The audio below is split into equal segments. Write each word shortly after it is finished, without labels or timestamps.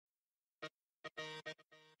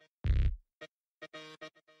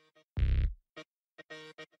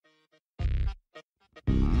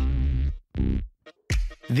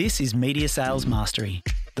This is Media Sales Mastery,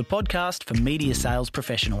 the podcast for media sales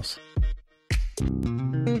professionals.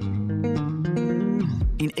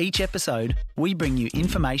 In each episode, we bring you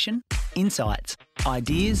information, insights,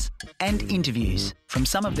 ideas, and interviews from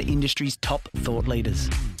some of the industry's top thought leaders.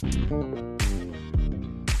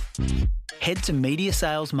 Head to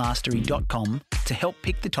mediasalesmastery.com to help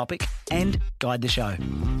pick the topic and guide the show.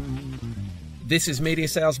 This is Media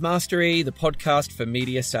Sales Mastery, the podcast for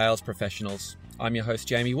media sales professionals. I'm your host,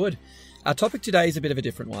 Jamie Wood. Our topic today is a bit of a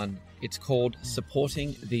different one. It's called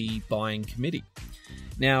Supporting the Buying Committee.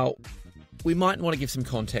 Now, we might want to give some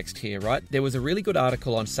context here, right? There was a really good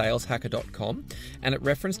article on saleshacker.com and it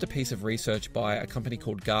referenced a piece of research by a company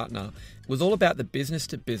called Gartner. It was all about the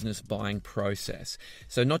business-to-business buying process.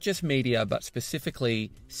 So not just media, but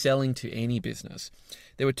specifically selling to any business.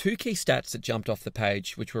 There were two key stats that jumped off the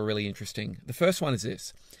page, which were really interesting. The first one is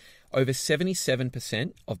this. Over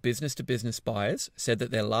 77% of business-to-business buyers said that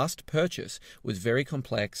their last purchase was very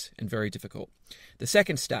complex and very difficult. The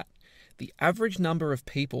second stat, the average number of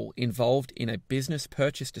people involved in a business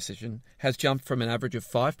purchase decision has jumped from an average of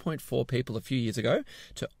 5.4 people a few years ago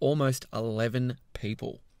to almost 11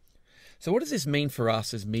 people. So what does this mean for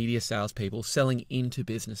us as media salespeople selling into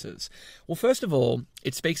businesses? Well, first of all,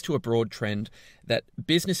 it speaks to a broad trend that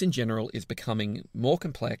business in general is becoming more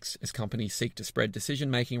complex as companies seek to spread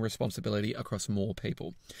decision-making responsibility across more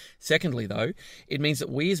people. Secondly, though, it means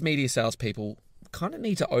that we as media salespeople kind of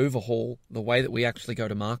need to overhaul the way that we actually go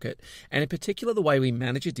to market, and in particular the way we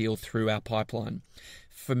manage a deal through our pipeline.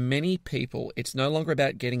 For many people, it's no longer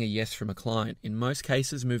about getting a yes from a client. In most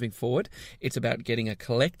cases moving forward, it's about getting a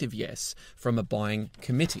collective yes from a buying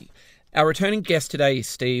committee. Our returning guest today is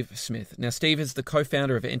Steve Smith. Now, Steve is the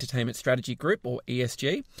co-founder of Entertainment Strategy Group, or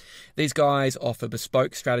ESG. These guys offer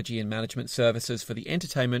bespoke strategy and management services for the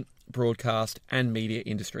entertainment, broadcast, and media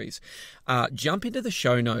industries. Jump into the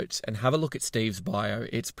show notes and have a look at Steve's bio.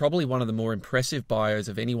 It's probably one of the more impressive bios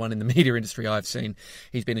of anyone in the media industry I've seen.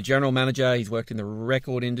 He's been a general manager. He's worked in the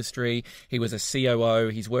record industry. He was a COO.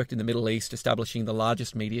 He's worked in the Middle East, establishing the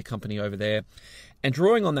largest media company over there. And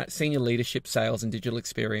drawing on that senior leadership, sales, and digital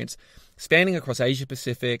experience, spanning across Asia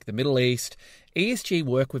Pacific, the Middle East, ESG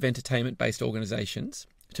work with entertainment-based organizations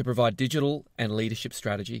to provide digital and leadership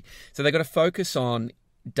strategy. So they've got to focus on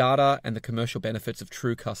data and the commercial benefits of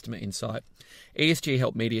true customer insight. ESG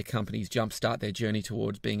help media companies jumpstart their journey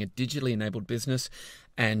towards being a digitally enabled business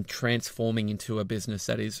and transforming into a business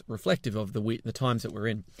that is reflective of the times that we're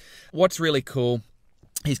in. What's really cool,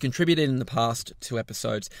 he's contributed in the past 2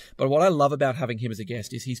 episodes, but what I love about having him as a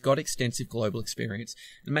guest is he's got extensive global experience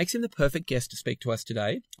and makes him the perfect guest to speak to us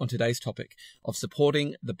today on today's topic of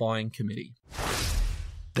supporting the buying committee.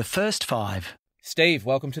 The first 5. Steve,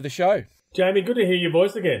 welcome to the show. Jamie, good to hear your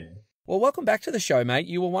voice again. Well, welcome back to the show, mate.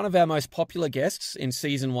 You were one of our most popular guests in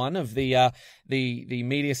season 1 of the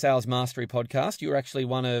Media Sales Mastery podcast. You were actually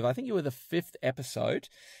I think you were the 5th episode.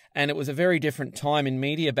 And it was a very different time in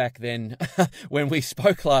media back then when we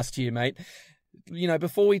spoke last year, mate. You know,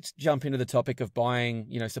 before we jump into the topic of buying,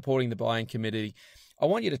 supporting the buying committee, I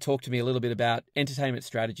want you to talk to me a little bit about Entertainment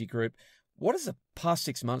Strategy Group. What has the past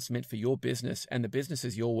 6 months meant for your business and the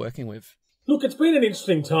businesses you're working with? Look, it's been an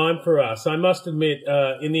interesting time for us. I must admit,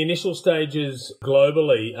 in the initial stages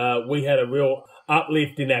globally, we had a real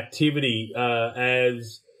uplift in activity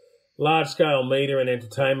as large-scale media and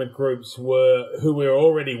entertainment groups who we were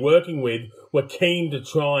already working with were keen to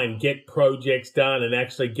try and get projects done and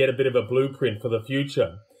actually get a bit of a blueprint for the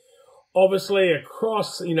future. Obviously,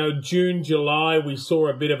 across June, July, we saw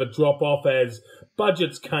a bit of a drop-off as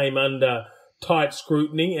budgets came under tight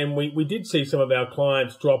scrutiny, and we did see some of our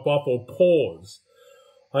clients drop off or pause.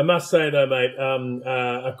 I must say, though, mate,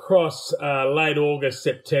 across late August,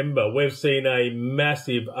 September, we've seen a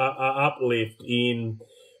massive uplift in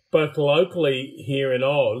both locally here in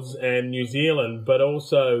Oz and New Zealand, but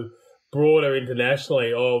also broader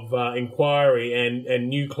internationally of inquiry and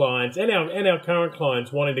new clients and our current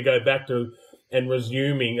clients wanting to go back to and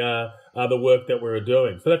resuming the work that we were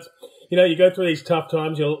doing. So that's, you go through these tough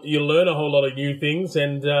times, you learn a whole lot of new things,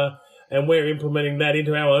 and we're implementing that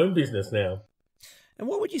into our own business now. And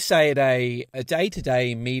what would you say at a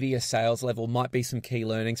day-to-day media sales level might be some key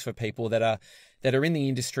learnings for people that are in the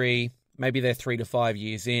industry? Maybe they're 3 to 5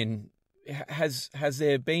 years in. Has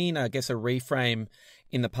there been, I guess, a reframe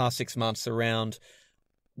in the past 6 months around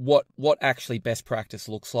what actually best practice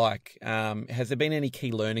looks like? Has there been any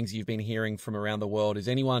key learnings you've been hearing from around the world? Is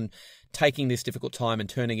anyone taking this difficult time and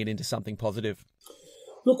turning it into something positive?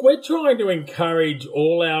 Look, we're trying to encourage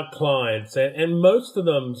all our clients, and most of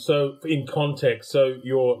them, so in context, so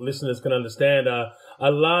your listeners can understand, are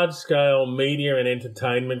large-scale media and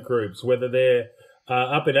entertainment groups, whether they're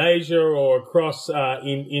up in Asia or across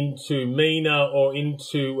into MENA or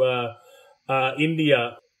into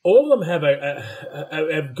India, all of them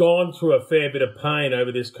have gone through a fair bit of pain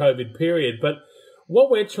over this COVID period. But what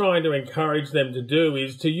we're trying to encourage them to do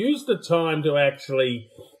is to use the time to actually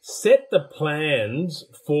set the plans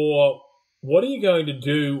for what are you going to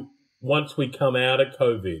do once we come out of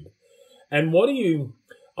COVID, and what do you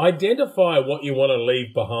identify what you want to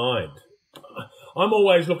leave behind. I'm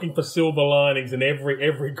always looking for silver linings in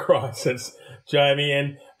every crisis,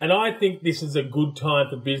 Jamie, and I think this is a good time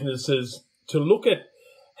for businesses to look at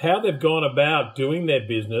how they've gone about doing their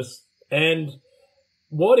business and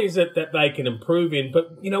what is it that they can improve in, but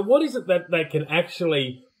what is it that they can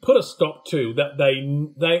actually put a stop to that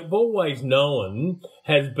they've always known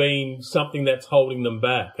has been something that's holding them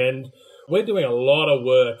back. And we're doing a lot of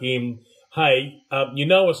work in, hey, you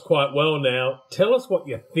know us quite well now. Tell us what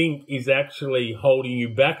you think is actually holding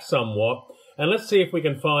you back somewhat, and let's see if we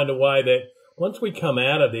can find a way that once we come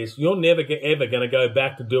out of this, you're never ever going to go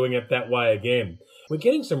back to doing it that way again. We're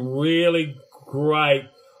getting some really great,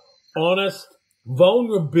 honest,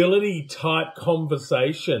 vulnerability type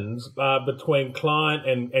conversations between client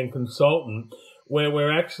and consultant, where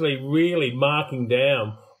we're actually really marking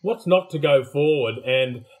down what's not to go forward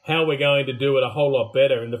and how we're going to do it a whole lot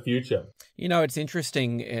better in the future. It's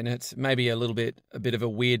interesting, and it's maybe a bit of a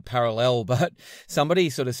weird parallel, but somebody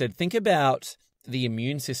sort of said, think about the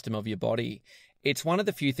immune system of your body. It's one of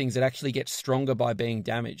the few things that actually gets stronger by being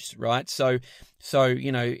damaged, right? So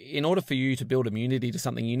in order for you to build immunity to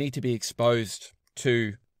something, you need to be exposed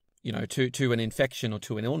to an infection or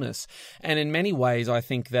to an illness. And in many ways, I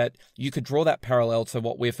think that you could draw that parallel to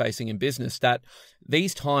what we're facing in business, that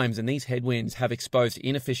these times and these headwinds have exposed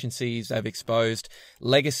inefficiencies, they've exposed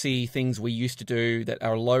legacy things we used to do that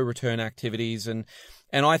are low return activities. And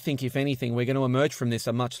I think, if anything, we're going to emerge from this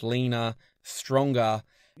a much leaner, stronger,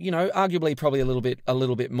 arguably probably a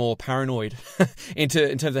little bit more paranoid in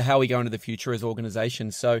terms of how we go into the future as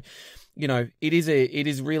organizations. So, it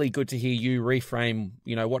is really good to hear you reframe,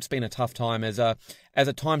 what's been a tough time as a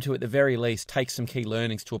time to, at the very least, take some key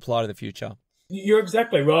learnings to apply to the future. You're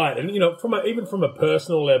exactly right. And, even from a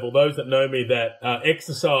personal level, those that know me, that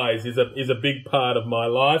exercise is a big part of my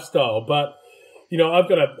lifestyle. But, I've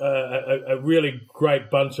got a really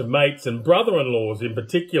great bunch of mates and brother-in-laws in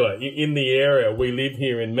particular in the area. We live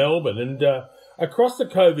here in Melbourne, and across the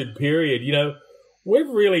COVID period, we've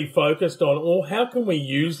really focused on, how can we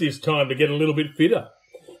use this time to get a little bit fitter?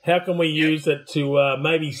 How can we use it to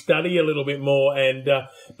maybe study a little bit more? And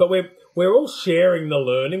but we're all sharing the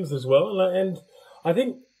learnings as well. And I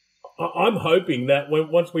think I'm hoping that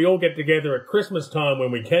once we all get together at Christmas time,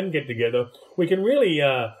 when we can get together, we can really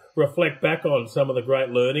reflect back on some of the great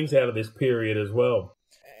learnings out of this period as well.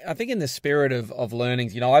 I think in the spirit of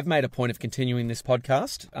learnings, I've made a point of continuing this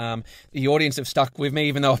podcast. The audience have stuck with me,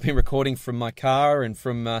 even though I've been recording from my car and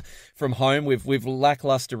from home. We've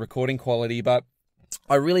lackluster recording quality, but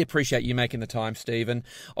I really appreciate you making the time, Steve. And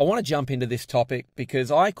I want to jump into this topic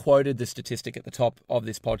because I quoted the statistic at the top of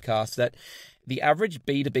this podcast that the average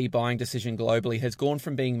B2B buying decision globally has gone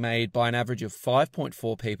from being made by an average of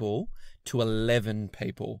 5.4 people to 11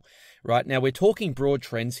 people. Right now, we're talking broad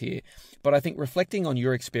trends here, but I think reflecting on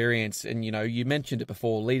your experience, and you mentioned it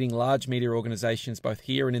before, leading large media organizations both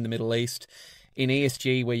here and in the Middle East, in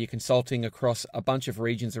ESG, where you're consulting across a bunch of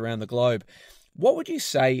regions around the globe, what would you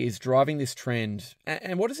say is driving this trend,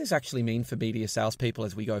 and what does this actually mean for media salespeople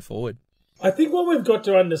as we go forward? I think what we've got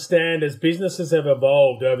to understand as businesses have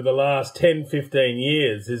evolved over the last 10, 15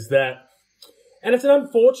 years is that, and it's an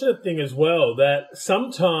unfortunate thing as well, that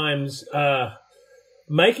sometimes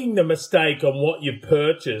making the mistake on what you've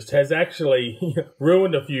purchased has actually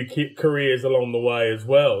ruined a few careers along the way as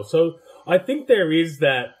well. So I think there is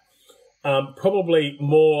that probably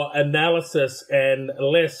more analysis and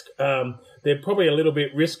less, they're probably a little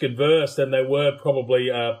bit risk adverse than they were probably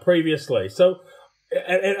previously. So,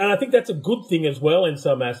 and I think that's a good thing as well in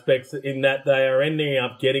some aspects, in that they are ending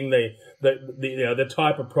up getting the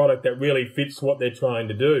type of product that really fits what they're trying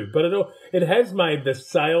to do. But it has made the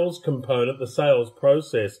sales component, the sales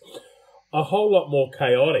process, a whole lot more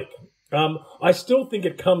chaotic. I still think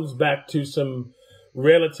it comes back to some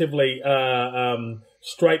relatively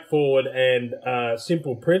straightforward and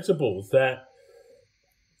simple principles. That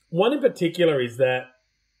one in particular is that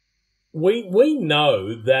we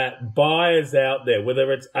know that buyers out there,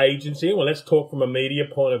 whether it's agency, well, let's talk from a media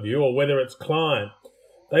point of view, or whether it's client,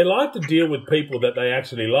 they like to deal with people that they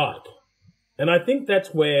actually like. And I think that's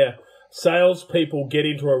where salespeople get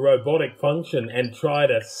into a robotic function and try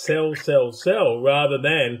to sell, rather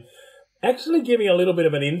than actually giving a little bit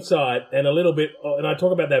of an insight and a little bit, and I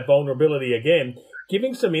talk about that vulnerability again,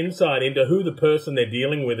 giving some insight into who the person they're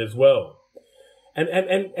dealing with as well. And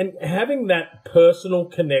having that personal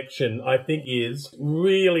connection, I think, is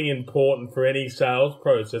really important for any sales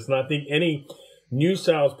process. And I think any new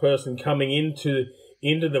salesperson coming into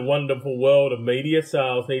the wonderful world of media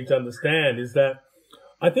sales needs to understand is that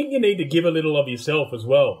I think you need to give a little of yourself as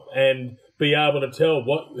well and be able to tell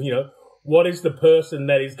what is the person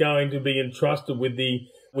that is going to be entrusted with the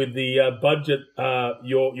budget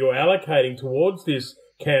you're allocating towards this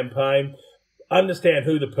campaign. Understand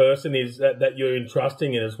who the person is that you're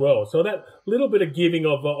entrusting in as well. So that little bit of giving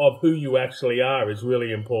of who you actually are is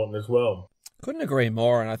really important as well. Couldn't agree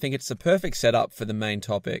more, and I think it's the perfect setup for the main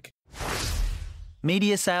topic.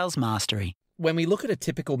 Media Sales Mastery. When we look at a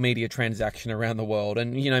typical media transaction around the world,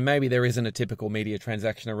 and maybe there isn't a typical media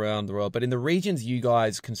transaction around the world, but in the regions you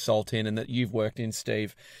guys consult in and that you've worked in,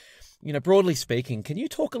 Steve, broadly speaking, can you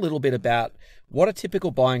talk a little bit about what a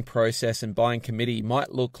typical buying process and buying committee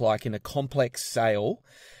might look like in a complex sale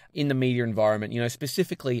in the media environment?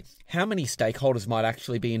 Specifically, how many stakeholders might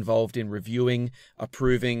actually be involved in reviewing,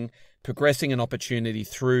 approving, progressing an opportunity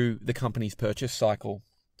through the company's purchase cycle?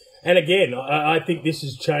 And again, I think this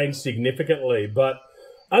has changed significantly, but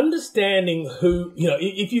understanding who,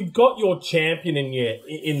 if you've got your champion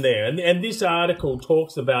in there, and this article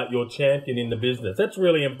talks about your champion in the business, that's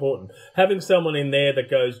really important. Having someone in there that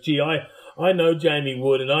goes, gee, I know Jamie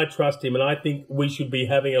Wood and I trust him and I think we should be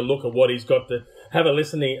having a look at what he's got to,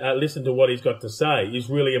 listen to what he's got to say is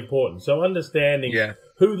really important. So understanding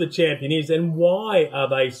who the champion is and why are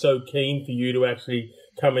they so keen for you to actually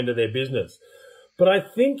come into their business. But I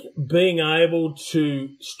think being able to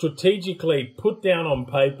strategically put down on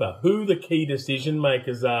paper who the key decision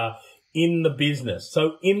makers are in the business,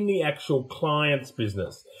 so in the actual client's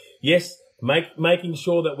business. Yes, making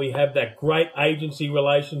sure that we have that great agency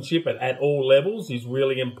relationship at all levels is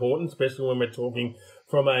really important, especially when we're talking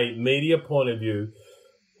from a media point of view.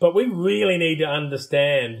 But we really need to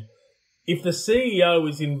understand if the CEO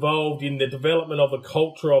is involved in the development of the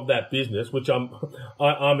culture of that business, which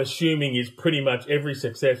I'm assuming is pretty much every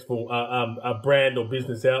successful a brand or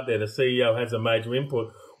business out there, the CEO has a major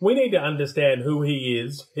input. We need to understand who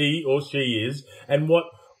he or she is, and what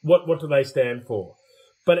do they stand for.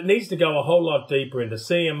 But it needs to go a whole lot deeper into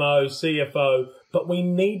CMO, CFO, but we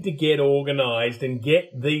need to get organised and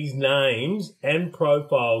get these names and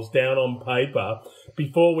profiles down on paper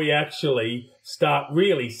before we actually start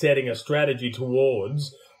really setting a strategy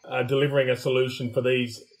towards delivering a solution for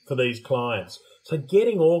these clients. So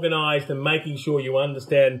getting organised and making sure you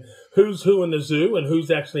understand who's who in the zoo and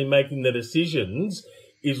who's actually making the decisions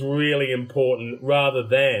is really important, rather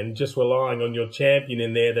than just relying on your champion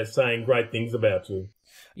in there that's saying great things about you.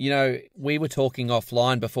 We were talking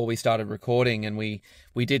offline before we started recording, and we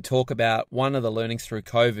did talk about one of the learnings through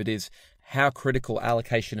COVID is how critical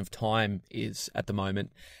allocation of time is at the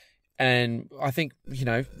moment. And I think,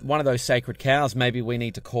 one of those sacred cows maybe we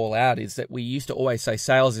need to call out is that we used to always say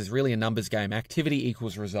sales is really a numbers game. Activity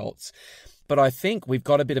equals results. But I think we've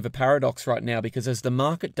got a bit of a paradox right now, because as the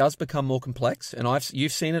market does become more complex, and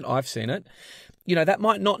you've seen it, I've seen it, that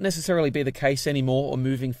might not necessarily be the case anymore or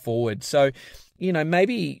moving forward. So,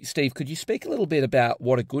 maybe, Steve, could you speak a little bit about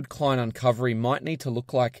what a good client uncovery might need to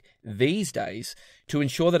look like these days to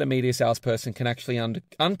ensure that a media salesperson can actually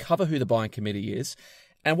uncover who the buying committee is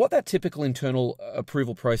and what that typical internal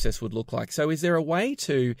approval process would look like? So is there a way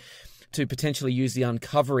to potentially use the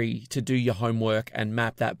uncovery to do your homework and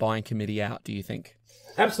map that buying committee out, do you think?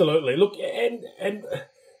 Absolutely. Look, and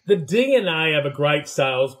the DNA of a great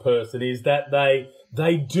salesperson is that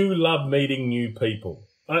they do love meeting new people.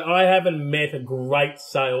 I haven't met a great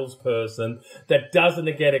salesperson that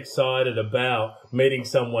doesn't get excited about meeting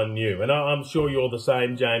someone new. And I'm sure you're the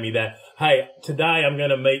same, Jamie, that, hey, today I'm going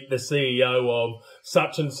to meet the CEO of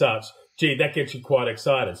such and such. Gee, that gets you quite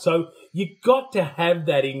excited. So you've got to have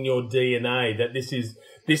that in your DNA, that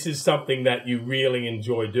this is something that you really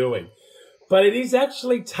enjoy doing. But it is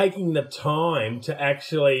actually taking the time to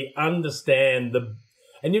actually understand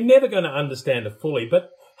and you're never going to understand it fully,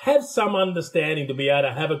 but have some understanding to be able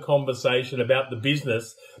to have a conversation about the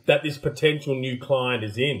business that this potential new client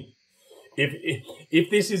is in. If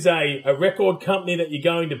this is a record company that you're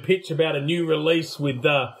going to pitch about a new release with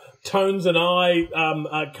Tones and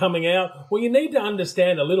I coming out, well, you need to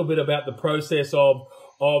understand a little bit about the process of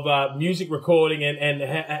music recording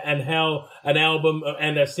and how an album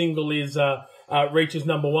and a single reaches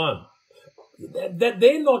number one. That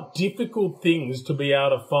they're not difficult things to be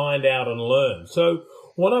able to find out and learn. So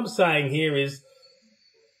what I'm saying here is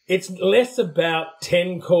it's less about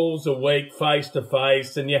 10 calls a week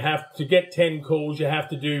face-to-face, and you have to get 10 calls, you have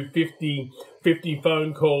to do 50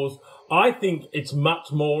 phone calls. I think it's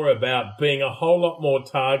much more about being a whole lot more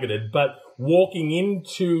targeted, but walking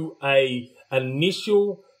into a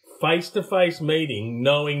initial face-to-face meeting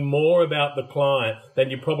knowing more about the client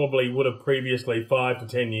than you probably would have previously 5 to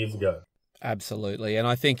 10 years ago. Absolutely. And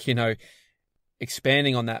I think,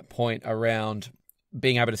 expanding on that point around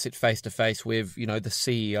being able to sit face-to-face with, the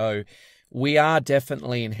CEO, we are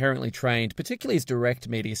definitely inherently trained, particularly as direct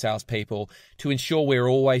media salespeople, to ensure we're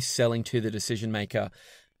always selling to the decision maker.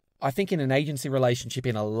 I think in an agency relationship,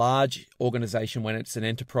 in a large organization, when it's an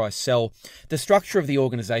enterprise sell, the structure of the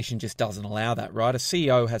organization just doesn't allow that, right? A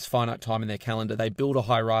CEO has finite time in their calendar. They build a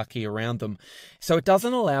hierarchy around them. So it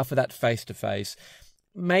doesn't allow for that face-to-face.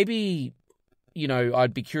 Maybe,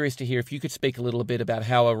 I'd be curious to hear if you could speak a little bit about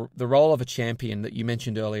how the role of a champion that you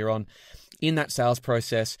mentioned earlier on in that sales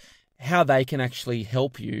process, how they can actually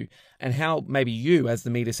help you, and how maybe you as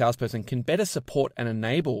the media salesperson can better support and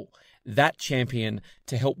enable that champion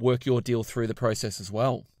to help work your deal through the process as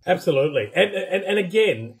well. Absolutely. And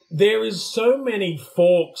again, there is so many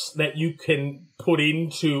forks that you can put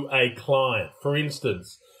into a client. For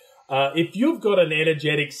instance, if you've got an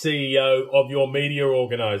energetic CEO of your media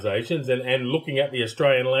organizations and looking at the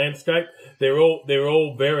Australian landscape, they're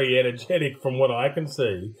all very energetic from what I can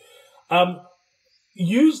see.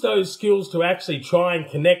 Use those skills to actually try and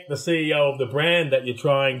connect the CEO of the brand that you're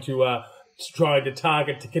trying to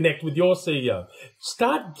target to connect with your CEO.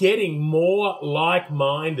 Start getting more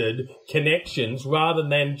like-minded connections rather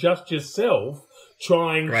than just yourself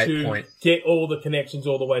trying to get all the connections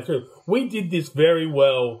all the way through. We did this very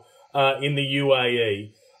well in the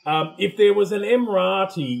UAE. If there was an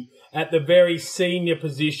Emirati at the very senior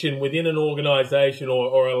position within an organization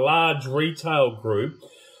or a large retail group,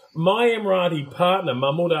 my Emirati partner,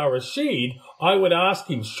 Mahmoud al-Rashid, I would ask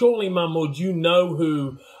him, surely, Mahmoud, you know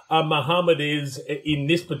who Mohammed is in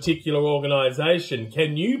this particular organization.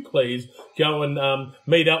 Can you please go and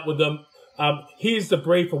meet up with them? Here's the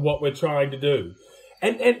brief of what we're trying to do.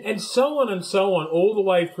 And so on and so on, all the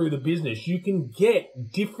way through the business. You can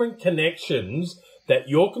get different connections that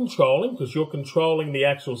you're controlling because you're controlling the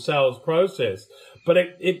actual sales process. But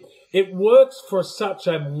it works for such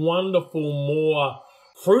a wonderful, more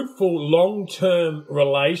fruitful long-term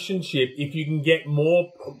relationship if you can get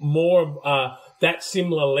more that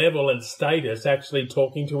similar level and status actually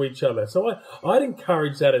talking to each other. So I'd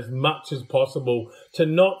encourage that as much as possible, to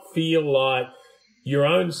not feel like your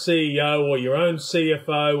own CEO or your own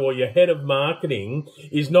CFO or your head of marketing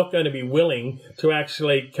is not going to be willing to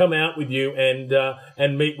actually come out with you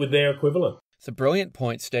and meet with their equivalent. It's a brilliant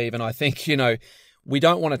point, Steve. And I think, we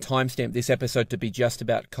don't want to timestamp this episode to be just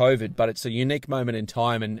about COVID, but it's a unique moment in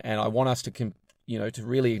time, and I want us to, to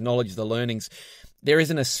really acknowledge the learnings. There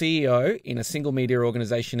isn't a CEO in a single media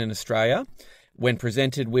organization in Australia, when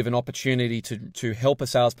presented with an opportunity to help a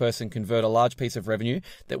salesperson convert a large piece of revenue,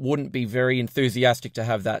 that wouldn't be very enthusiastic to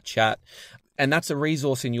have that chat. And that's a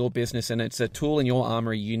resource in your business, and it's a tool in your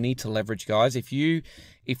armory you need to leverage, guys. If you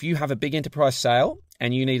have a big enterprise sale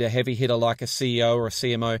and you need a heavy hitter like a CEO or a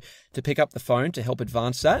CMO to pick up the phone to help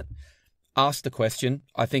advance that, ask the question.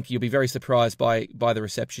 I think you'll be very surprised by the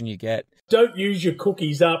reception you get. Don't use your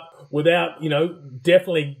cookies up without,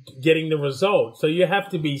 definitely getting the result. So you have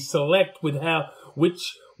to be select with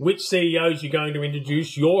which CEOs you're going to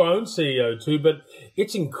introduce your own CEO to. But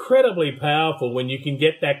it's incredibly powerful when you can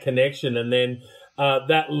get that connection, and then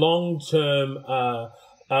that long-term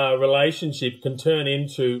relationship can turn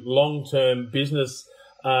into long-term business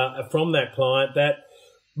from that client that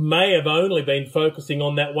may have only been focusing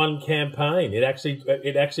on that one campaign. It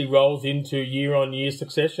actually rolls into year-on-year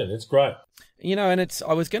succession. It's great. And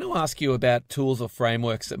I was going to ask you about tools or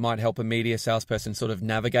frameworks that might help a media salesperson sort of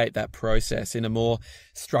navigate that process in a more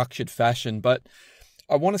structured fashion, but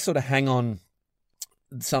I want to sort of hang on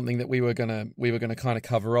something that we were going to kind of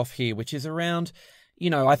cover off here, which is around,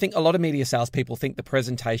 I think a lot of media salespeople think the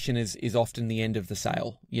presentation is often the end of the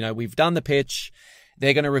sale. We've done the pitch.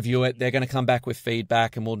 They're going to review it. They're going to come back with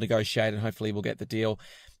feedback, and we'll negotiate, and hopefully we'll get the deal.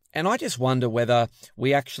 And I just wonder whether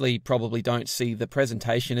we actually probably don't see the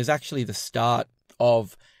presentation as actually the start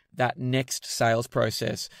of that next sales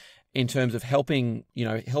process, in terms of helping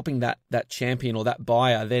that champion or that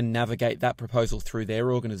buyer then navigate that proposal through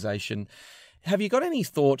their organization. Have you got any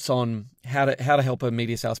thoughts on how to help a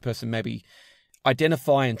media salesperson maybe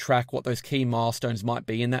identify and track what those key milestones might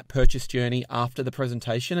be in that purchase journey after the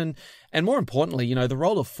presentation? And more importantly, the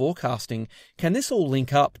role of forecasting. Can this all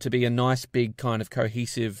link up to be a nice, big kind of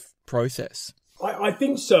cohesive process? I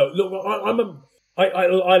think so. Look,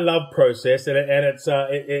 I love process, and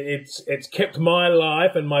it's kept my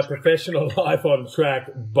life and my professional life on track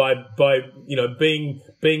by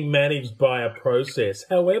being managed by a process.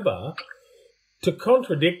 However, to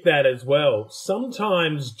contradict that as well,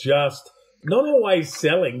 sometimes just not always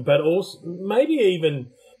selling, but also maybe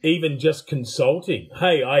even just consulting.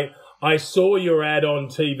 Hey, I saw your ad on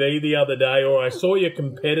TV the other day, or I saw your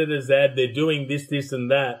competitor's ad. They're doing this,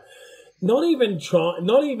 and that. Not even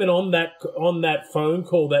on that phone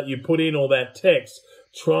call that you put in or that text,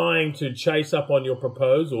 trying to chase up on your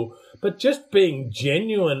proposal, but just being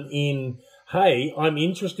genuine in, hey, I'm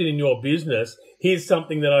interested in your business. Here's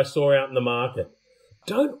something that I saw out in the market.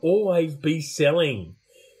 Don't always be selling.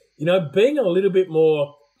 Being a little bit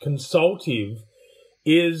more consultative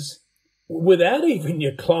is, without even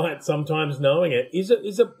your client sometimes knowing it,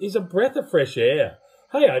 is a breath of fresh air.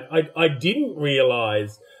 Hey, I didn't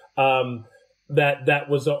realize that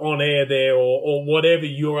was on air there, or whatever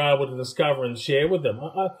you're able to discover and share with them.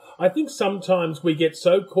 I think sometimes we get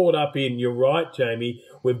so caught up in, you're right, Jamie,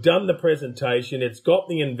 we've done the presentation, it's got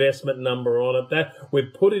the investment number on it, that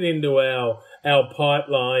we've put it into our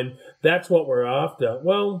pipeline, that's what we're after.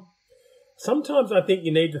 Well, sometimes I think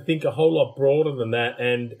you need to think a whole lot broader than that,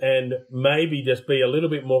 and maybe just be a little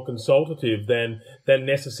bit more consultative than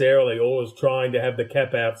necessarily always trying to have the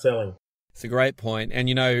cap out selling. It's a great point. And,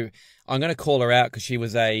 I'm going to call her out because she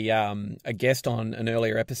was a guest on an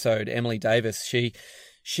earlier episode, Emily Davis.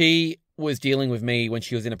 She was dealing with me when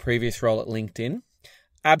she was in a previous role at LinkedIn.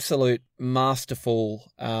 Absolute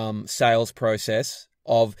masterful sales process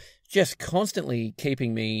of just constantly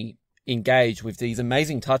keeping me engaged with these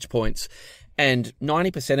amazing touch points. And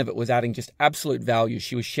 90% of it was adding just absolute value.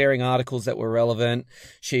 She was sharing articles that were relevant.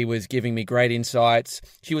 She was giving me great insights.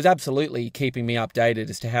 She was absolutely keeping me updated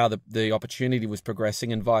as to how the opportunity was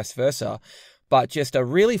progressing and vice versa. But just a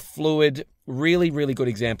really fluid, really, really good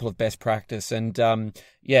example of best practice. And I'm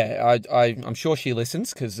sure she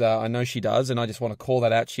listens because I know she does. And I just want to call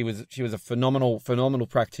that out. She was a phenomenal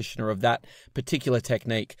practitioner of that particular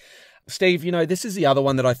technique. Steve, this is the other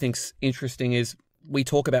one that I think's interesting is, we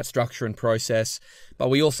talk about structure and process,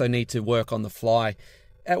 but we also need to work on the fly.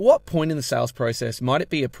 At what point in the sales process might it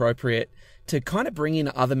be appropriate to kind of bring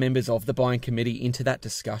in other members of the buying committee into that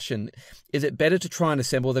discussion? Is it better to try and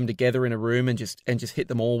assemble them together in a room and just hit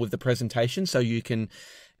them all with the presentation so you can,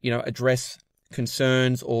 address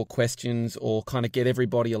concerns or questions or kind of get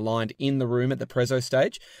everybody aligned in the room at the prezzo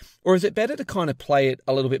stage? Or is it better to kind of play it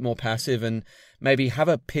a little bit more passive and maybe have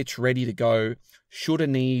a pitch ready to go should a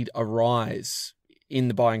need arise in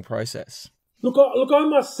the buying process? Look, I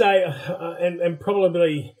must say, and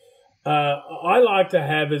probably I like to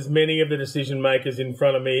have as many of the decision makers in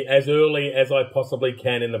front of me as early as I possibly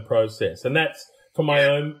can in the process. And that's for my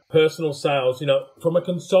own personal sales. From a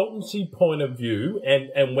consultancy point of view,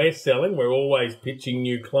 and we're selling, we're always pitching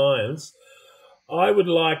new clients. I would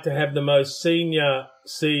like to have the most senior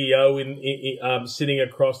CEO sitting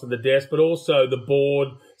across at the desk, but also the board,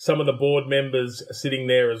 some of the board members sitting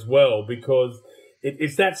there as well, because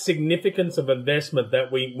it's that significance of investment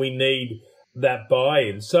that we need that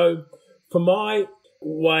buy-in. So for my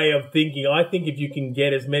way of thinking, I think if you can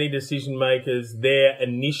get as many decision makers there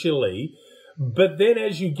initially, but then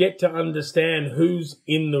as you get to understand who's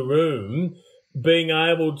in the room, being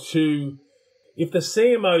able to, if the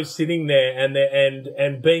CMO is sitting there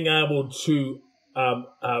and being able to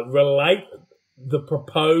relate the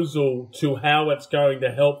proposal to how it's going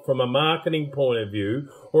to help from a marketing point of view,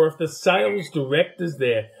 or if the sales director's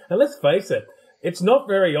there. And let's face it, it's not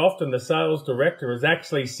very often the sales director is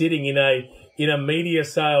actually sitting in a media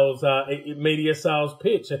sales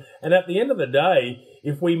pitch. And at the end of the day,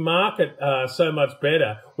 if we market so much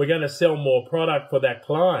better, we're going to sell more product for that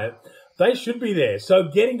client. They should be there. So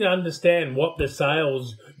getting to understand what the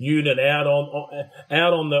sales unit out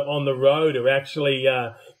on the road are actually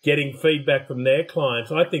getting feedback from their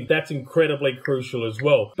clients, I think that's incredibly crucial as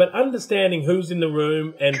well. But understanding who's in the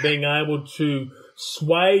room and being able to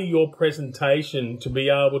sway your presentation to be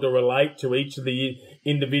able to relate to each of the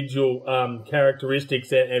individual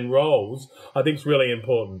characteristics and roles, I think is really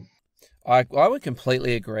important. I would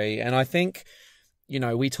completely agree. And I think,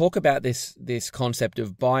 we talk about this concept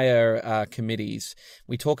of buyer committees.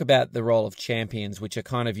 We talk about the role of champions, which are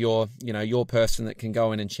kind of your person that can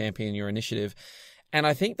go in and champion your initiative. And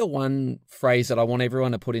I think the one phrase that I want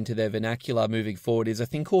everyone to put into their vernacular moving forward is a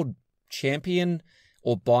thing called champion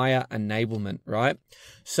or buyer enablement, right?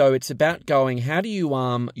 So it's about going, how do you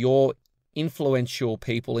arm your influential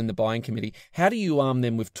people in the buying committee? How do you arm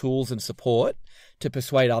them with tools and support to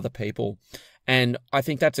persuade other people? And I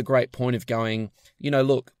think that's a great point of going,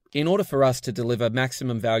 look, in order for us to deliver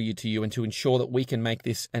maximum value to you and to ensure that we can make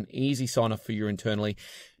this an easy sign-off for you internally,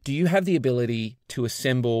 do you have the ability to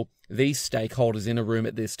assemble these stakeholders in a room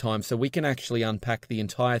at this time so we can actually unpack the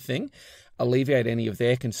entire thing, alleviate any of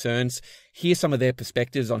their concerns, hear some of their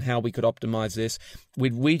perspectives on how we could optimize this?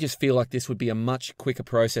 We just feel like this would be a much quicker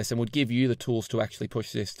process and would give you the tools to actually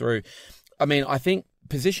push this through. I mean, I think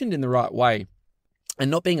positioned in the right way, and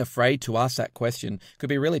not being afraid to ask that question could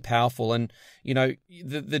be really powerful. And, you know,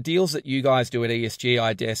 the deals that you guys do at ESG,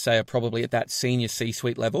 I dare say, are probably at that senior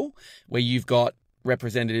C-suite level where you've got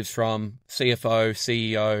representatives from CFO,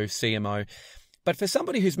 CEO, CMO. But for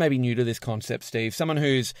somebody who's maybe new to this concept, Steve, someone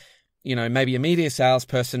who's, you know, maybe a media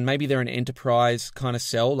salesperson, maybe they're an enterprise kind of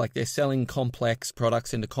sell, like they're selling complex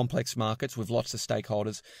products into complex markets with lots of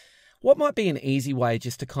stakeholders. What might be an easy way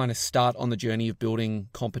just to kind of start on the journey of building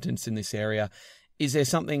competence in this area? Is there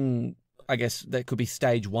something, I guess, that could be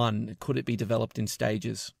stage one? Could it be developed in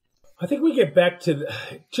stages? I think we get back to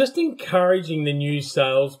just encouraging the new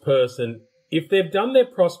salesperson, if they've done their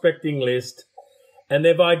prospecting list and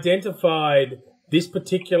they've identified this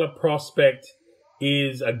particular prospect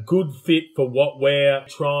is a good fit for what we're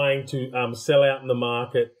trying to sell out in the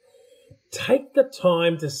market, take the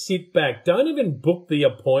time to sit back. Don't even book the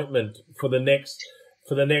appointment for the next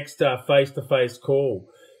face-to-face call.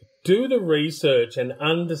 Do the research and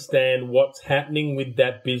understand what's happening with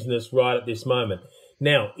that business right at this moment.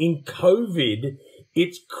 Now, in COVID,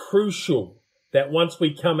 it's crucial that once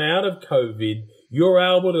we come out of COVID, you're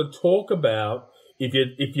able to talk about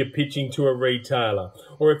if you're pitching to a retailer,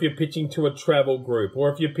 or if you're pitching to a travel group,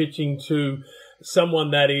 or if you're pitching to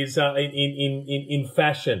someone that is in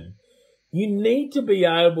fashion. You need to be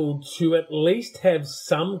able to at least have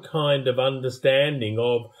some kind of understanding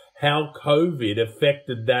of how COVID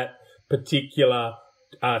affected that particular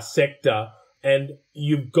sector, and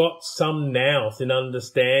you've got some nous in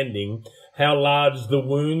understanding how large the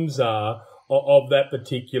wounds are of that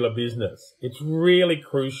particular business. It's really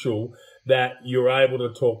crucial that you're able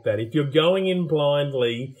to talk that. If you're going in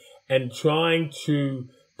blindly and trying to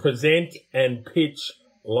present and pitch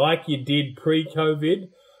like you did pre-COVID,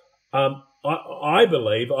 I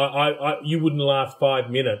believe you wouldn't last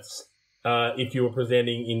 5 minutes if you were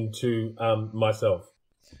presenting into myself.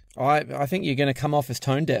 I think you're going to come off as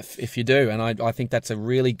tone deaf if you do, and I think that's a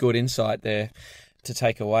really good insight there to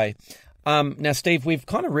take away. Now, Steve, we've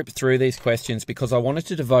kind of ripped through these questions because I wanted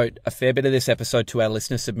to devote a fair bit of this episode to our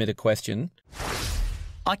listener submitted question.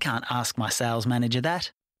 I can't ask my sales manager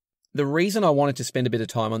that. The reason I wanted to spend a bit of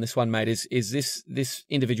time on this one, mate, is this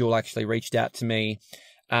individual actually reached out to me,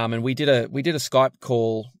 and we did a Skype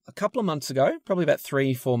call a couple of months ago, probably about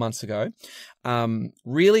 3-4 months ago.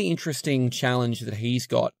 Really interesting challenge that he's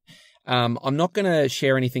got. I'm not going to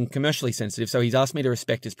share anything commercially sensitive, so he's asked me to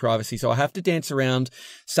respect his privacy. So I have to dance around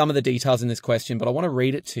some of the details in this question, but I want to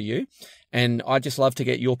read it to you. And I'd just love to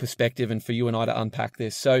get your perspective and for you and I to unpack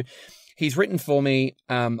this. So he's written for me,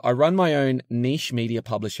 I run my own niche media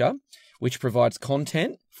publisher, which provides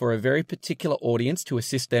content for a very particular audience to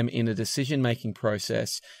assist them in a decision-making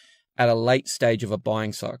process at a late stage of a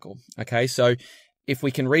buying cycle. Okay, so if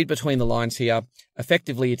we can read between the lines here,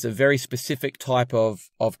 effectively it's a very specific type of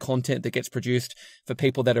content that gets produced for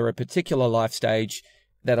people that are a particular life stage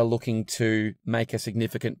that are looking to make a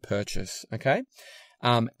significant purchase, okay?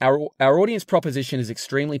 Our audience proposition is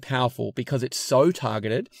extremely powerful because it's so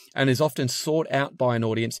targeted and is often sought out by an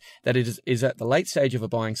audience that is at the late stage of a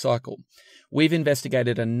buying cycle. We've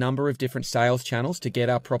investigated a number of different sales channels to get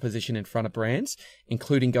our proposition in front of brands,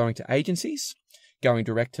 including going to agencies, going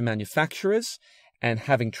direct to manufacturers, and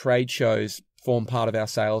having trade shows form part of our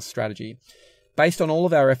sales strategy. Based on all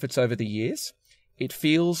of our efforts over the years, it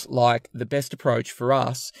feels like the best approach for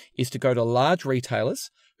us is to go to large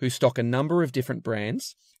retailers who stock a number of different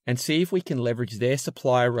brands and see if we can leverage their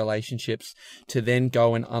supplier relationships to then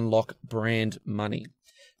go and unlock brand money,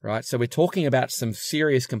 right? So we're talking about some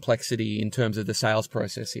serious complexity in terms of the sales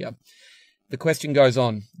process here. The question goes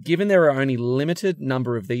on, given there are only limited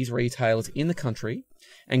number of these retailers in the country,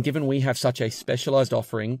 and given we have such a specialized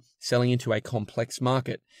offering selling into a complex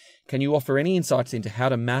market, can you offer any insights into how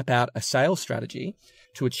to map out a sales strategy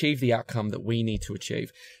to achieve the outcome that we need to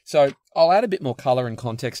achieve? So I'll add a bit more color and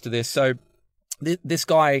context to this. So this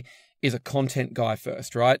guy is a content guy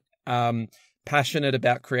first, right? Passionate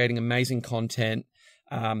about creating amazing content,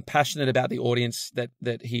 passionate about the audience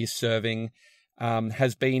that he is serving,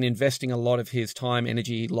 has been investing a lot of his time,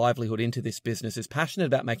 energy, livelihood into this business, is passionate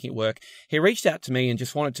about making it work. He reached out to me and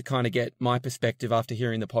just wanted to kind of get my perspective after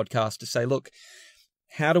hearing the podcast to say, look,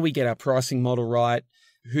 how do we get our pricing model right?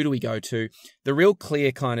 Who do we go to? The real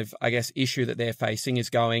clear kind of, I guess, issue that they're facing is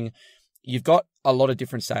going, you've got a lot of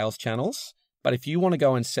different sales channels, but if you want to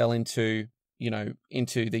go and sell into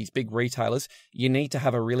these big retailers, you need to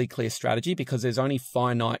have a really clear strategy because there's only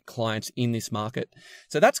finite clients in this market.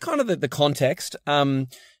 So that's kind of the context.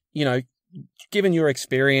 Given your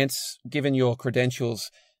experience, given your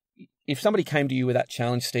credentials, if somebody came to you with that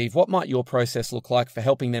challenge, Steve, what might your process look like for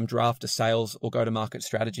helping them draft a sales or go-to-market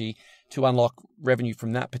strategy to unlock revenue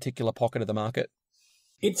from that particular pocket of the market?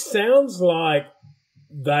 It sounds like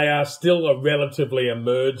they are still a relatively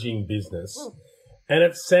emerging business. And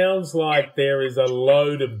it sounds like there is a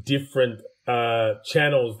load of different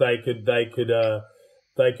channels they could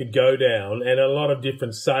go down, and a lot of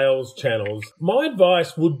different sales channels. My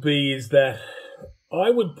advice would be is that I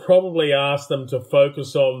would probably ask them to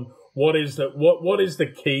focus on what is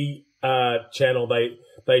the key channel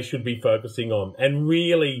they should be focusing on, and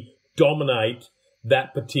really dominate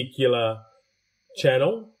that particular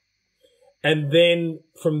channel. And then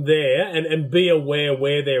from there, and be aware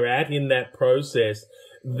where they're at in that process,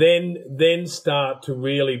 then start to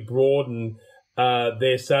really broaden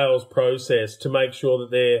their sales process to make sure that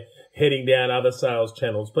they're heading down other sales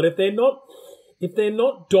channels. But if they're not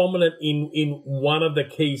dominant in one of the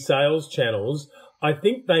key sales channels, I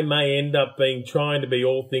think they may end up trying to be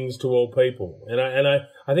all things to all people. And I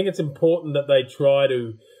think it's important that they try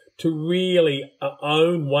to really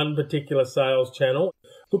own one particular sales channel.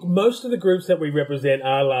 Look, most of the groups that we represent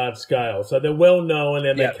are large scale, so they're well known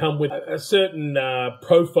and they come with a certain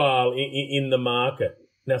profile in the market.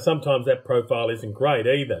 Now, sometimes that profile isn't great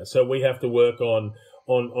either, so we have to work on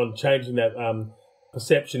changing that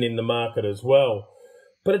perception in the market as well.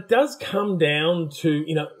 But it does come down to,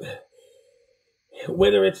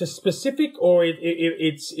 whether it's a specific or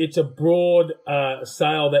it's a broad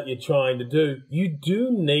sale that you're trying to do, you do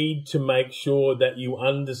need to make sure that you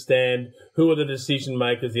understand who are the decision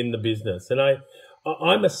makers in the business. And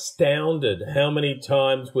I'm astounded how many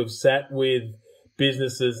times we've sat with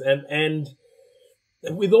businesses and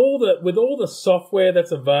with all the software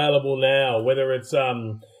that's available now, whether it's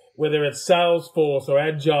Salesforce or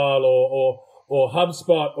Agile or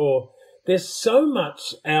HubSpot, there's so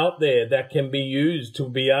much out there that can be used to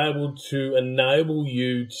be able to enable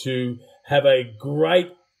you to have a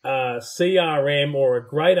great CRM or a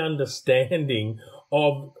great understanding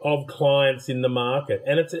of clients in the market.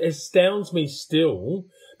 And it astounds me still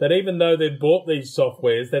that even though they've bought these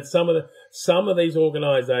softwares, that some of these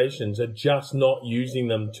organizations are just not using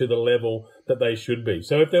them to the level that they should be.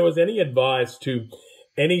 So if there was any advice to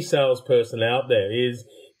any salesperson out there, is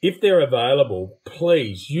if they're available,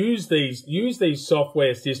 please use these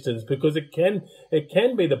software systems, because it can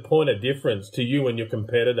be the point of difference to you and your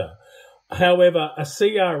competitor. However, a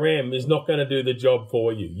CRM is not going to do the job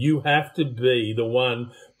for you. You have to be the one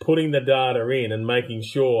putting the data in and making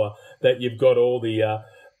sure that you've got all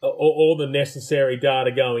the necessary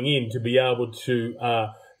data going in to be able to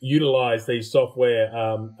utilize these software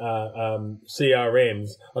CRMs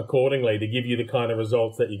accordingly to give you the kind of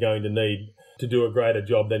results that you're going to need to do a greater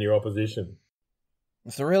job than your opposition.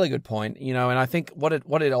 It's a really good point, and I think what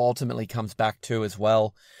it ultimately comes back to as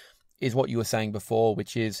well is what you were saying before,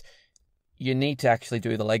 which is you need to actually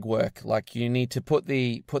do the legwork. Like, you need to put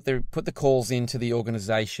the calls into the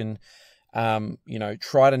organization,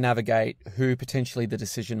 try to navigate who potentially the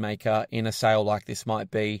decision maker in a sale like this might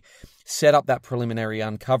be, set up that preliminary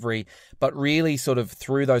uncovery, but really sort of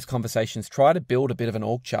through those conversations, try to build a bit of an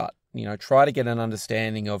org chart, try to get an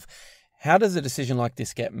understanding of how does a decision like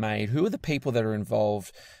this get made? Who are the people that are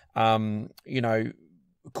involved?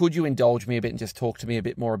 Could you indulge me a bit and just talk to me a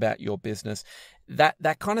bit more about your business?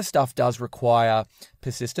 That kind of stuff does require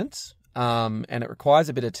persistence, and it requires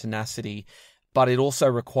a bit of tenacity, but it also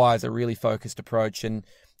requires a really focused approach. And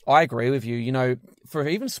I agree with you. For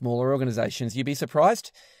even smaller organizations, you'd be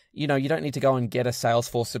surprised. You don't need to go and get a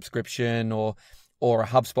Salesforce subscription or a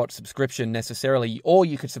HubSpot subscription necessarily, or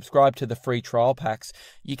you could subscribe to the free trial packs.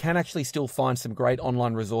 You can actually still find some great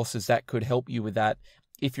online resources that could help you with that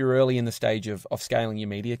if you're early in the stage of scaling your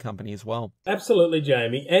media company as well. Absolutely,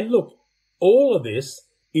 Jamie. And look, all of this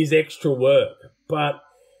is extra work, but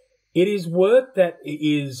it is work that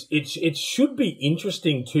it should be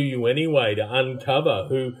interesting to you anyway, to uncover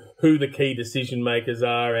who the key decision makers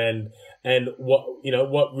are and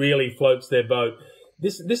what really floats their boat.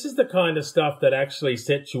 This is the kind of stuff that actually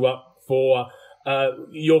sets you up for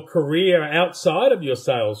your career outside of your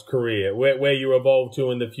sales career, where you evolve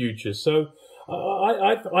to in the future. So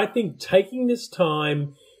I think taking this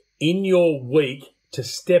time in your week to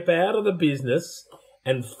step out of the business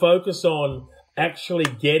and focus on actually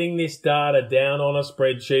getting this data down on a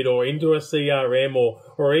spreadsheet or into a CRM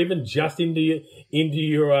or even just into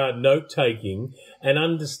your note taking and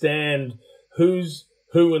understand who's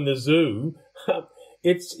who in the zoo,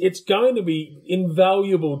 it's going to be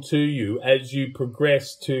invaluable to you as you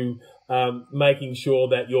progress to making sure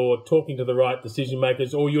that you're talking to the right decision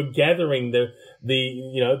makers, or you're gathering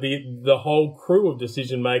the whole crew of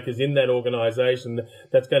decision makers in that organization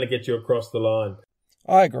that's going to get you across the line.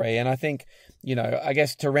 I agree. And I think, I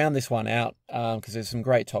guess to round this one out, because there's some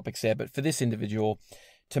great topics there, but for this individual,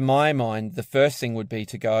 to my mind, the first thing would be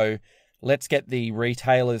to go, let's get the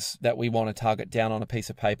retailers that we want to target down on a piece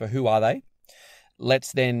of paper. Who are they?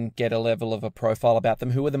 Let's then get a level of a profile about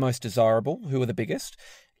them. Who are the most desirable? Who are the biggest?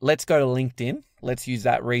 Let's go to LinkedIn. Let's use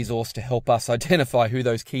that resource to help us identify who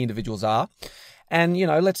those key individuals are. And,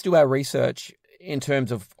 let's do our research in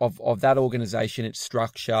terms of that organization, its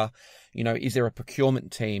structure. Is there a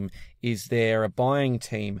procurement team? Is there a buying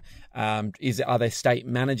team? Are there state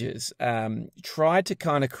managers? Try to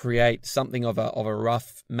kind of create something of a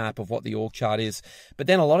rough map of what the org chart is. But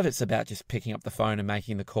then a lot of it's about just picking up the phone and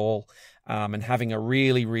making the call, and having a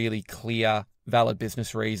really, really clear, valid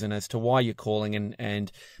business reason as to why you're calling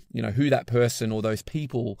and who that person or those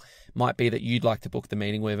people might be that you'd like to book the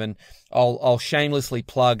meeting with. And I'll shamelessly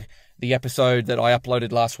plug the episode that I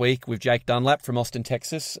uploaded last week with Jake Dunlap from Austin,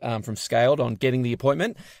 Texas, from Scaled on getting the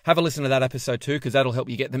appointment. Have a listen to that episode too, because that'll help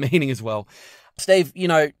you get the meeting as well. Steve,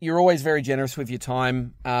 you're always very generous with your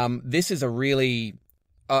time. This is a really,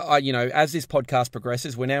 as this podcast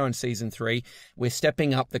progresses, we're now in season 3. We're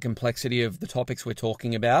stepping up the complexity of the topics we're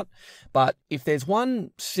talking about. But if there's one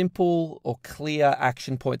simple or clear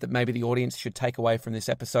action point that maybe the audience should take away from this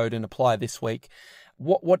episode and apply this week,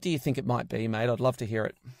 what do you think it might be, mate? I'd love to hear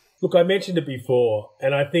it. Look, I mentioned it before,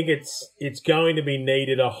 and I think it's going to be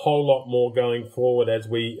needed a whole lot more going forward as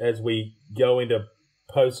we go into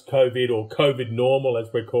post-COVID or COVID normal, as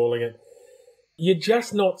we're calling it. You're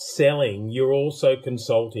just not selling, you're also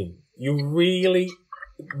consulting. You really,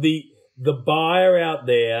 the buyer out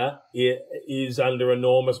there is under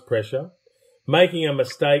enormous pressure. Making a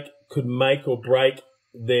mistake could make or break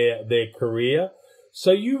their career.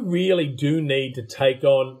 So you really do need to take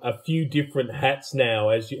on a few different hats now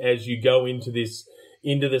as you go into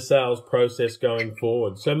the sales process going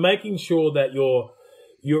forward. So making sure that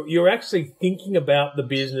you're actually thinking about the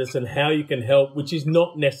business and how you can help, which is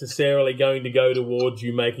not necessarily going to go towards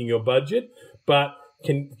you making your budget, but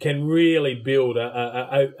can really build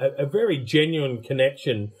a very genuine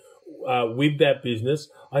connection with that business.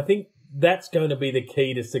 I think that's going to be the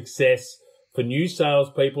key to success for new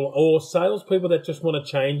salespeople or salespeople that just want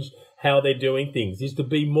to change how they're doing things, is to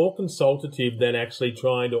be more consultative than actually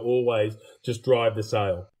trying to always just drive the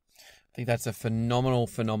sale. I think that's a phenomenal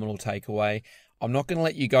takeaway. I'm not going to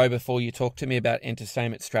let you go before you talk to me about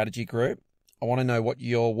Entertainment Strategy Group. I want to know what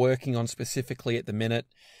you're working on specifically at the minute,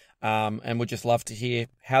 and would just love to hear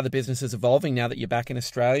how the business is evolving now that you're back in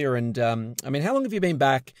Australia. And how long have you been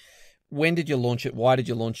back? When did you launch it? Why did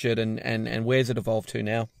you launch it? And where's it evolved to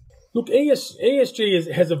now? Look,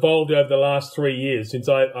 ESG has evolved over the last 3 years since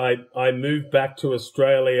I moved back to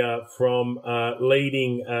Australia from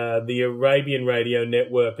leading the Arabian radio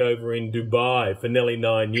network over in Dubai for nearly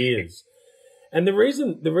 9 years. And the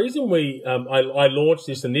reason I launched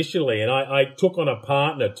this initially, and I took on a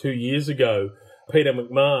partner 2 years ago, Peter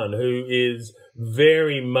McMahon, who is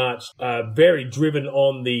very much very driven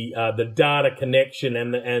on the data connection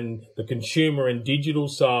and the consumer and digital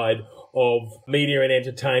side of media and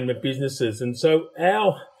entertainment businesses. And so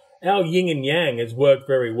our yin and yang has worked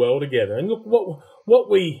very well together. And look, what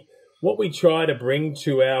we try to bring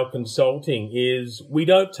to our consulting is we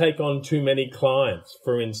don't take on too many clients.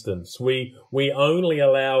 For instance, we only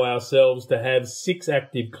allow ourselves to have 6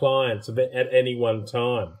 active clients at any one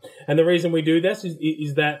time. And the reason we do this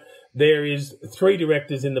is that there is 3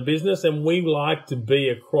 directors in the business, and we like to be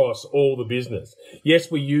across all the business.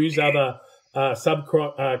 Yes, we use other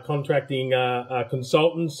subcontracting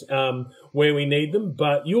consultants where we need them,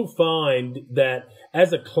 but you'll find that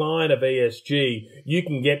as a client of ESG, you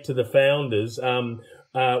can get to the founders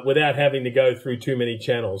without having to go through too many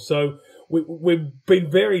channels. So we've been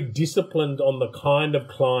very disciplined on the kind of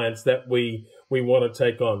clients that we want to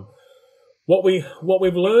take on. What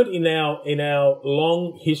we've learned in our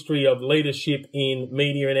long history of leadership in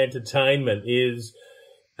media and entertainment is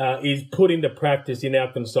put into practice in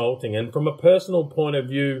our consulting. And from a personal point of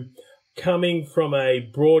view, coming from a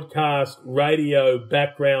broadcast radio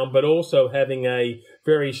background, but also having a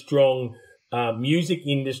very strong music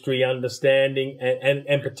industry understanding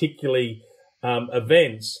and particularly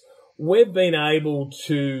events, we've been able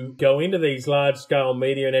to go into these large-scale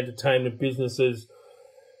media and entertainment businesses,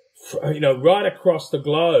 right across the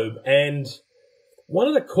globe. And one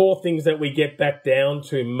of the core things that we get back down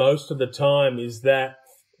to most of the time is that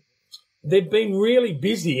they've been really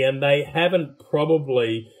busy and they haven't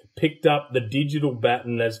probably picked up the digital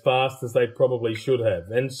baton as fast as they probably should have.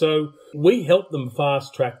 And so we help them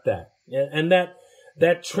fast track that. And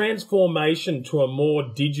that transformation to a more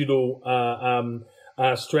digital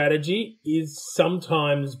strategy is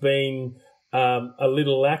sometimes being a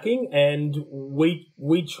little lacking, and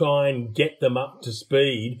we try and get them up to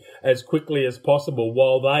speed as quickly as possible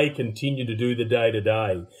while they continue to do the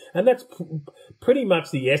day-to-day. And that's pretty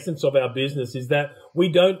much the essence of our business, is that we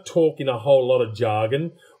don't talk in a whole lot of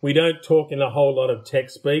jargon. We don't talk in a whole lot of tech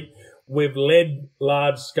speak. We've led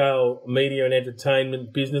large-scale media and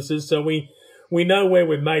entertainment businesses, so we know where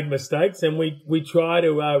we've made mistakes, and we try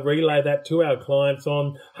to relay that to our clients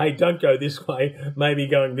on, hey, don't go this way. Maybe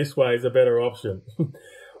going this way is a better option.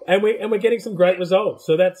 and we're getting some great results.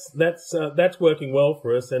 So that's working well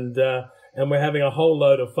for us, and we're having a whole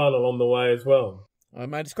load of fun along the way as well.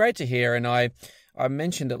 Mate, it's great to hear, and I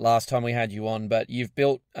mentioned it last time we had you on, but you've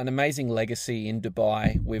built an amazing legacy in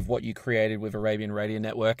Dubai with what you created with Arabian Radio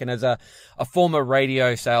Network. And as a former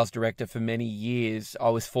radio sales director for many years, I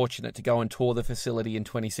was fortunate to go and tour the facility in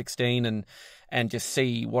 2016 and just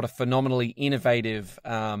see what a phenomenally innovative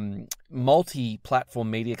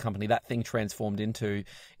multi-platform media company that thing transformed into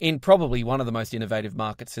in probably one of the most innovative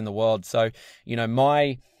markets in the world. So,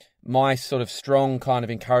 my sort of strong kind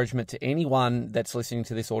of encouragement to anyone that's listening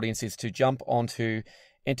to this audience is to jump onto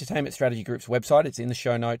Entertainment Strategy Group's website. It's in the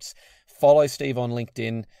show notes. Follow Steve on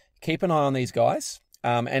LinkedIn. Keep an eye on these guys.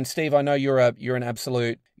 And Steve, I know you're an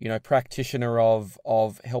absolute, practitioner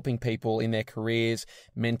of helping people in their careers,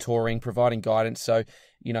 mentoring, providing guidance. So,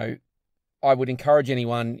 I would encourage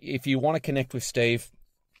anyone, if you want to connect with Steve,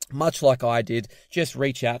 much like I did, just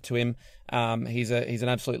reach out to him. He's an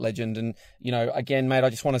absolute legend. And, again, mate, I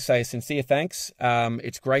just want to say a sincere thanks.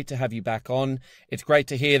 It's great to have you back on. It's great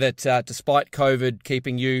to hear that despite COVID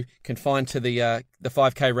keeping you confined to the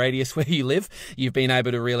 5K radius where you live, you've been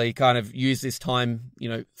able to really kind of use this time,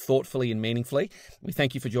 thoughtfully and meaningfully. We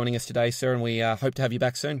thank you for joining us today, sir, and we hope to have you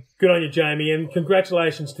back soon. Good on you, Jamie, and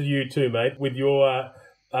congratulations to you too, mate, with your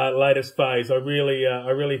latest phase. I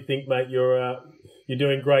really think, mate, you're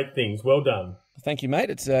doing great things. Well done. Thank you, mate.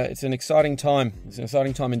 It's an exciting time. It's an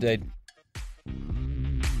exciting time indeed.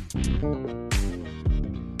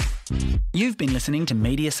 You've been listening to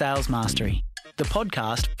Media Sales Mastery, the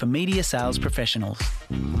podcast for media sales professionals.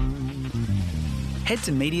 Head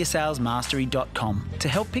to mediasalesmastery.com to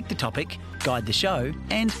help pick the topic, guide the show,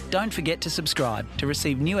 and don't forget to subscribe to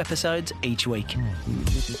receive new episodes each week.